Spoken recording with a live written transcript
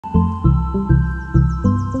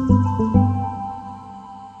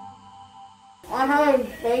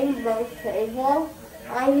the table.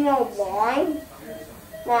 I know why.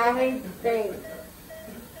 Why I think.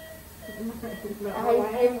 I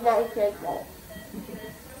hate the table.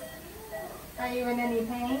 Are you in any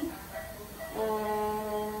pain?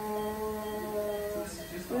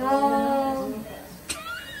 No.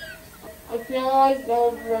 I feel like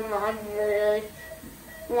those are my ears.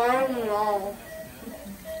 I don't know.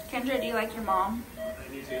 Kendra, do you like your mom?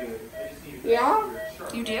 Yeah?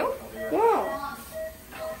 You do? Yeah.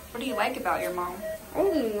 What do you like about your mom? I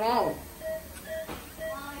don't know.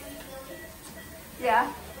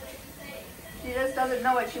 Yeah. She just doesn't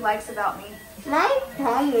know what she likes about me. My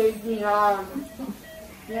tongue is numb.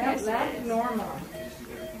 Yeah, Yes, that's it is. normal.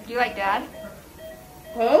 Do you like Dad?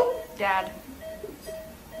 Who? Dad.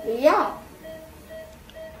 Yeah.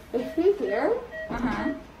 Is she here?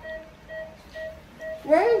 Uh-huh.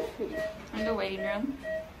 Where is she? In the waiting room.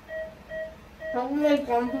 How did they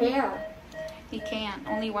come here? He can't.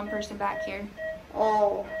 Only one person back here.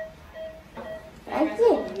 Oh. That's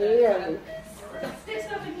so weird.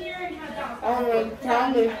 Oh, my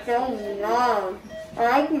tongue is so numb. And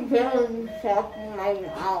I can feel it stuff in my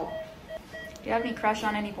mouth. Do you have any crush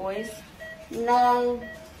on any boys? No.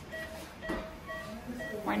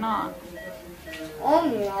 Why not? Oh,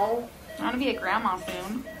 no. I want to be a grandma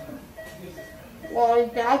soon. Well,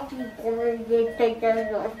 that's going to take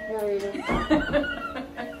care of us for you.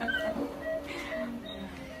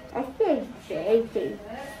 I feel shaky.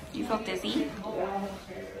 You feel dizzy? Yeah.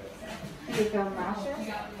 You feel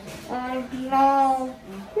nauseous? No.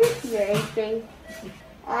 It's shaky.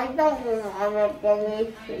 I don't remember the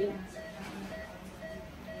issue.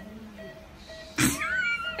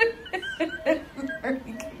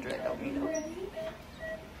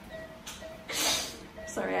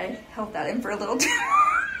 Sorry, I held that in for a little too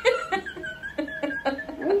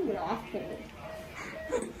I'm laughing.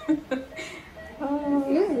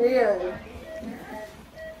 long. You're weird.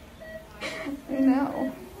 I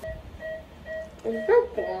know. Is there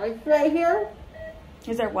boys right here?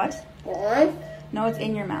 Is there what? Boys? No, it's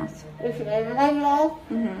in your mouth. Is it in my mouth?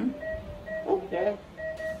 Mm-hmm. Okay.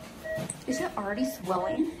 Is it already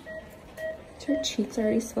swelling? Is her cheeks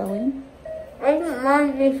already swelling? I don't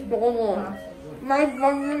mind this swollen. My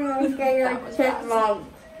brother was getting a chipmunk,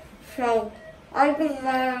 so I think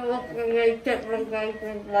I look like a chipmunk like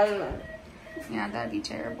this lemon. Yeah, that'd be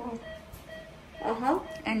terrible. Uh-huh.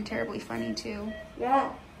 And terribly funny, too.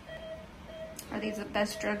 Yeah. Are these the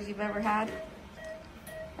best drugs you've ever had?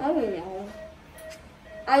 I don't know.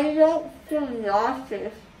 I don't feel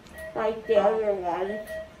nauseous like the other ones.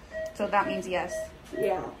 So that means yes.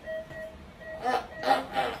 Yeah.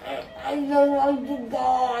 I don't want to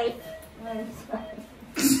die. I'm sorry.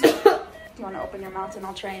 Do you want to open your mouth and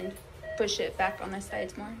I'll try and push it back on the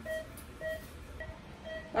sides more?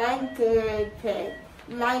 I'm going to.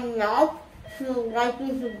 My mouth feels like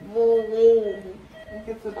it's a balloon. I think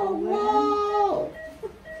it's a balloon. Hello.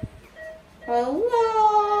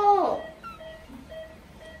 Hello.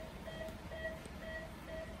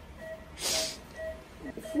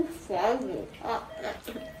 This is funny.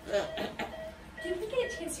 Did we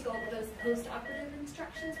get a chance to go over those post-operative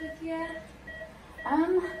instructions with you?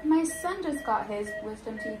 My son just got his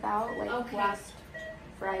wisdom teeth out like Okay. last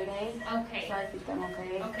Friday. Okay. So I think I'm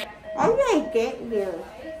okay. Okay. How did I get here?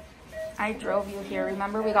 I drove you here.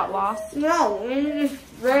 Remember we got lost? No, in this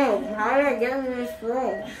room. How did I get in this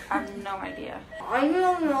room? I have no idea. I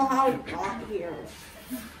don't know how I got here.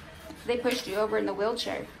 They pushed you over in the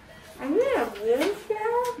wheelchair. I'm in a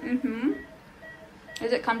wheelchair? Mm-hmm.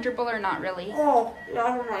 Is it comfortable or not really? Oh,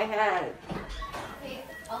 not in my head. Okay,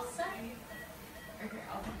 all set? Okay,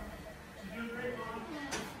 I'll...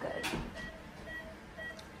 Good.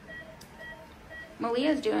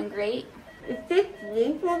 Malia's doing great. Is this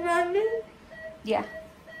sleep already? Yeah.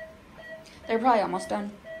 They're probably almost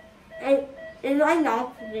done. Is I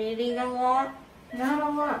not bleeding a lot? Not a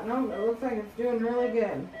lot. No, it looks like it's doing really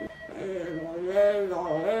good.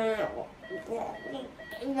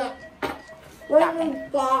 Where's the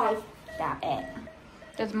guy? Stop it.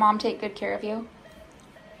 Does mom take good care of you?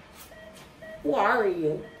 Who are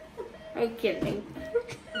you? I'm kidding.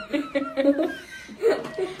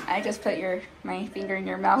 I just put my finger in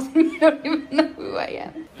your mouth and you don't even know who I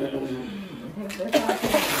am.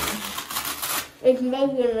 It's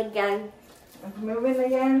moving again. It's moving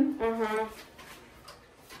again. Uh-huh.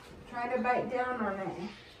 Try to bite down on it.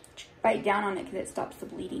 Bite down on it because it stops the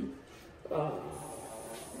bleeding.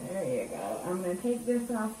 There you go. I'm going to take this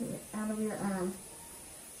off out of your arm.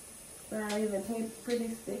 Sorry, the tape's pretty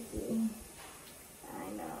sticky. I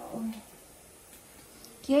know.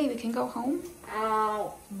 Yay, we can go home?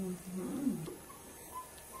 Ow. Mm-hmm.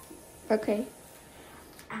 Okay.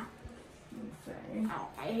 Ow. Oh,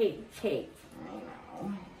 I hate tape. I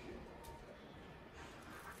know.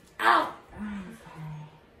 Ow! Okay.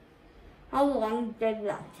 How long did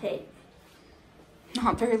that take?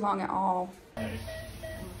 Not very long at all. It's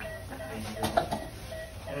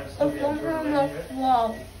on the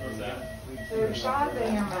floor. There's gauze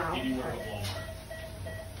in your mouth.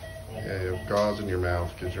 Yeah, you have gauze in your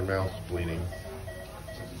mouth because your mouth's bleeding.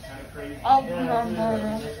 I'll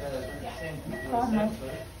remember it. Promise.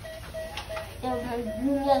 If I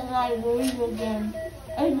do let my leave again,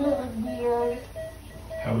 it was weird.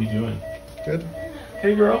 How are you doing? Good.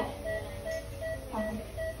 Hey, girl.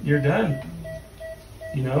 You're done.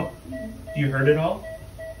 You know? You heard it all?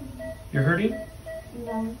 You're hurting?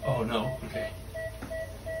 No. Oh, no. Okay.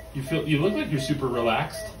 You look like you're super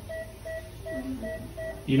relaxed.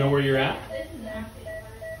 You know where you're at?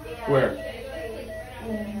 Where?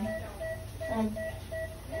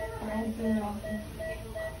 I do know.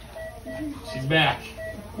 She's back.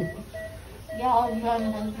 Yeah, I'll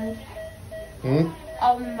remember this.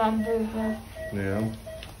 I'll remember this. Yeah.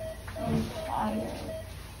 I'm tired.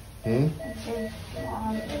 I'm just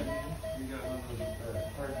tired.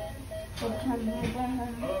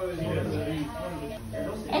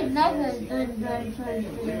 It's never been good for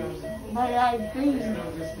but I do.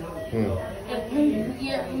 It was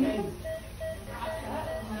weird.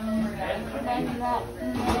 My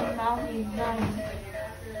mouth is done.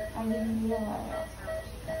 I didn't realize it.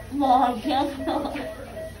 Well, I can't tell it.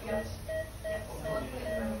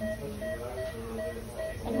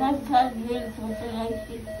 If my son did something like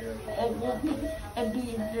this, it'd be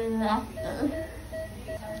a disaster.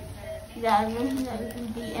 Yeah, this is going to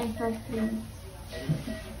be interesting.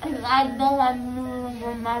 And I know I'm going to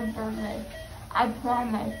remember this. I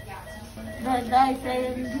promise. But did I say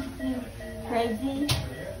anything crazy?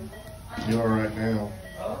 You alright now?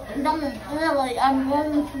 No, really, I'm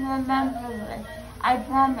going to remember this. I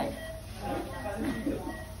promise.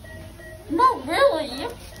 No, really.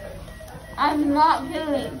 I'm not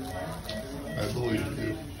kidding. I believe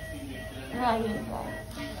you. No, you don't.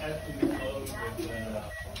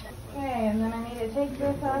 Okay, and then I need to take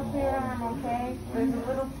this off your arm, okay? There's a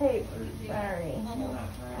little tape. Sorry. I know,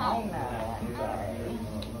 I'm sorry.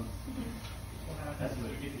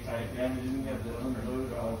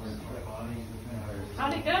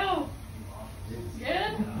 How'd it go?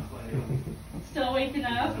 Good? Still waking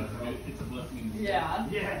up? Yeah.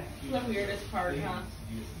 The weirdest part, huh?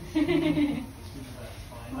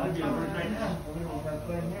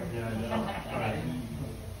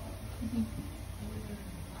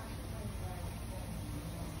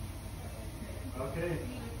 Okay.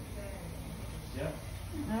 Yep.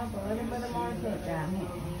 Nope, a little bit of more tape down here.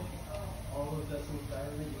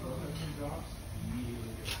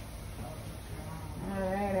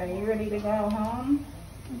 Alright, are you ready to go home?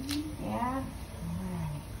 Yeah?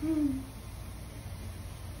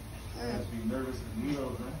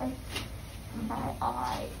 My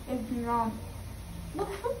eye is numb.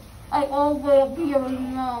 I always feel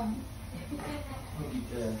numb.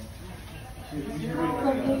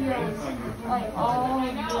 Like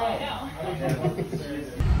always.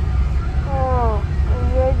 Oh,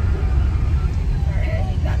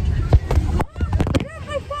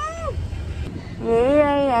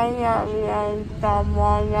 yeah,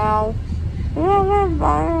 someone else. They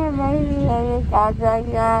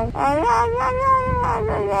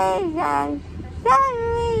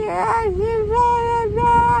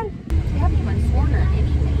haven't even sworn or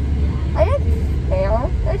anything. It's fair.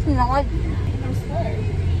 It's not.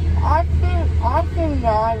 I think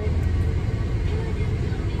not.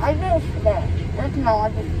 I just swear. It's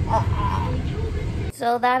not.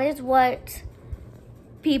 So that is what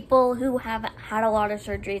people who have had a lot of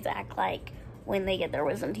surgeries act like when they get their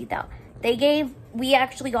wisdom teeth out. We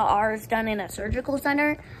actually got ours done in a surgical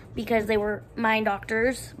center because my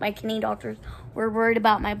kidney doctors were worried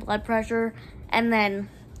about my blood pressure. And then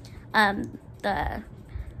the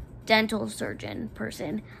dental surgeon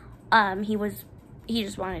person, he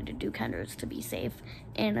just wanted to do Kendra's to be safe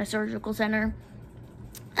in a surgical center.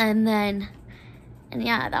 And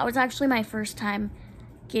yeah, that was actually my first time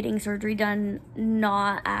getting surgery done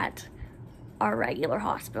not at our regular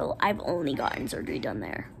hospital. I've only gotten surgery done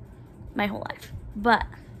there my whole life. But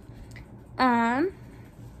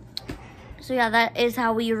so yeah, that is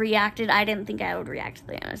how we reacted. I didn't think I would react to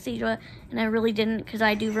the anesthesia, and I really didn't, because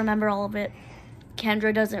I do remember all of it.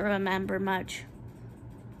 Kendra doesn't remember much.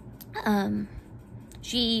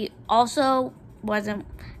 She also wasn't,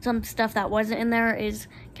 some stuff that wasn't in there is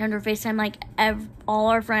Kendra FaceTime like all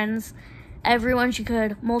our friends, everyone she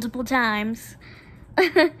could, multiple times.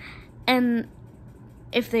 And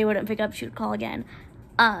if they wouldn't pick up, she would call again.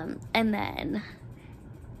 And then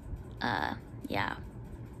Yeah.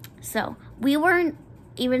 So we weren't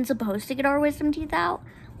even supposed to get our wisdom teeth out.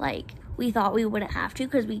 Like, we thought we wouldn't have to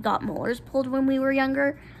because we got molars pulled when we were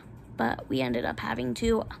younger, but we ended up having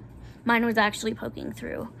to. Mine was actually poking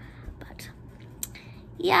through, but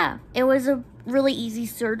yeah, it was a really easy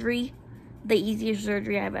surgery, the easiest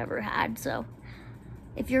surgery I've ever had. So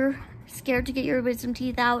if you're scared to get your wisdom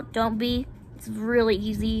teeth out, don't be. It's really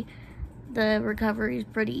easy. The recovery is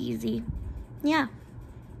pretty easy. Yeah.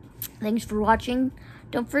 Thanks for watching.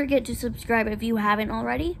 Don't forget to subscribe if you haven't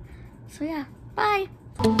already. So yeah, bye.